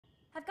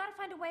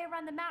find a way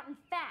around the mountain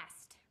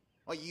fast.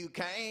 Well, you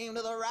came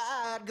to the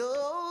right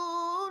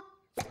goat.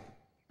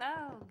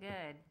 Oh,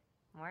 good.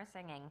 More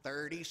singing.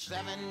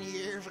 37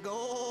 years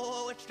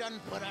ago, it's done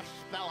put a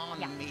spell on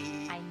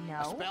me. I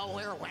know. A spell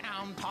where when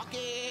I'm talking,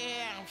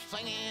 I'm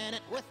singing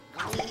it with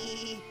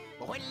glee.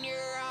 But when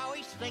you're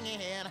always singing,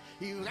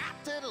 you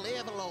got to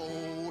live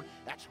alone.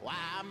 That's why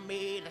I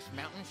made this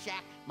mountain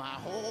shack my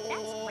home.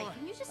 That's great.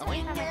 Can you just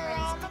when you're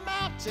on the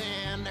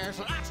mountain, there's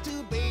lots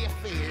to be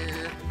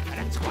fear.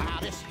 That's why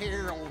this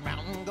here old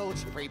mountain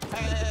goat's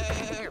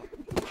prepared.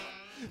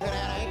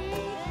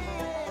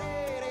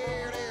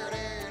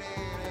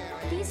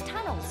 These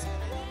tunnels.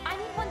 I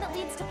need one that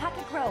leads to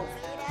Pocket Grove.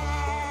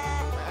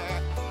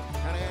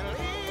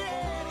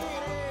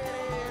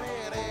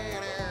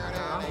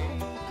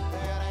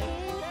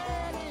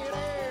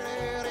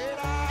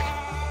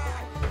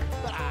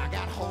 But I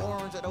got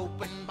horns that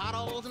open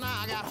bottles, and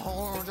I got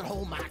horns that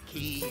hold my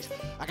keys.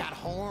 I got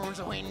horns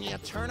that when you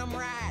turn them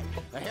right,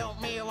 they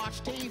help me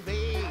watch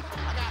TV.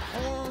 I got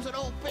horns that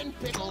open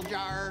pickle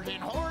jars,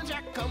 and horns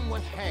that come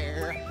with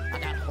hair. I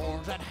got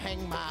horns that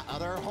hang my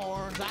other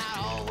horns. I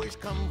always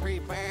come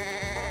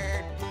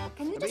prepared.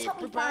 Can you To just be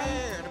help me find...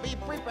 prepared, to be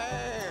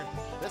prepared.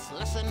 This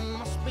lesson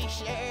must be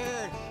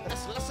shared.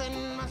 This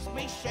lesson must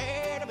be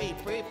shared. To be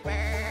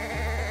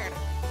prepared.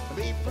 To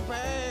be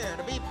prepared,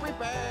 to be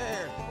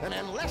prepared. And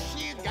unless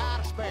you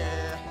got a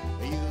spare,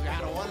 you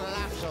got one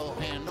life, so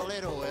handle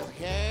it with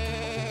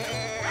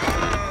care.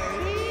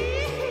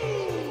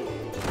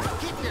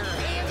 Keep your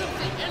hands at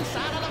the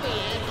inside of the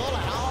vehicle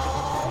at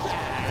all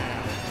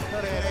times.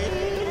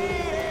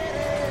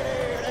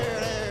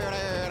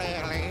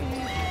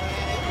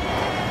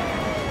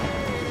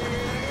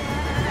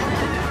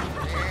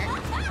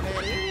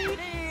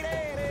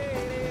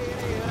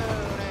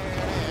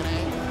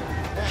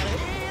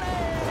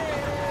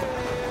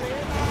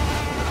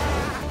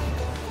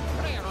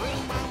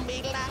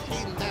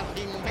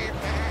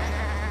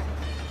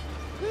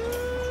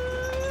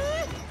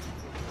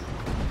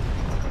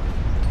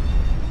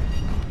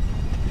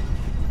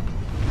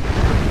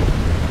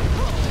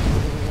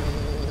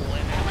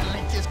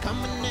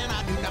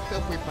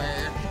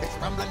 Prepared. It's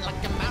rumbling like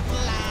a mountain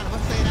lion. I'm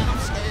afraid that I'm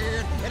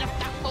scared. And if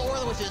that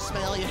boy was just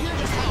smell, you hear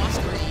just how I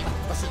scream.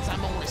 But since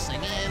I'm only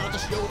singing, I'll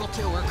just yodel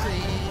to her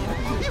cream.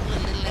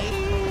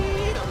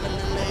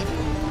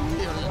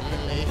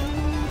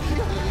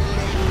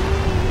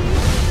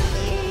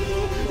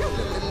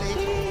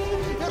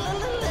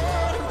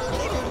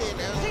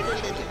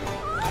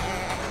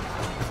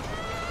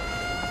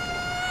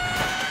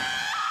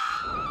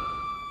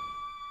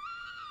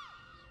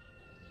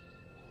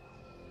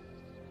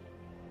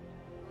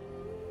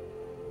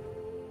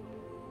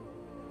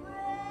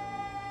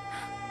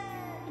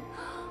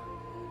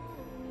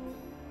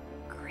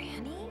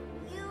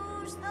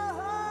 Use the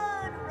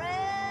hood,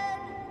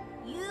 Red!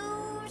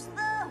 Use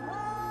the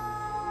hood!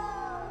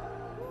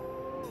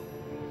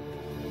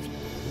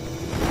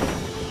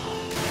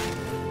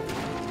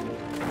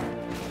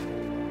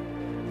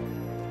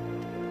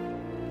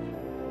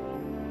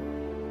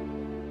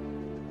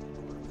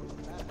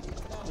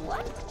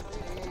 What?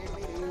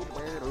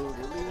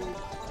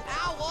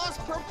 I was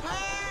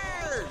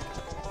prepared.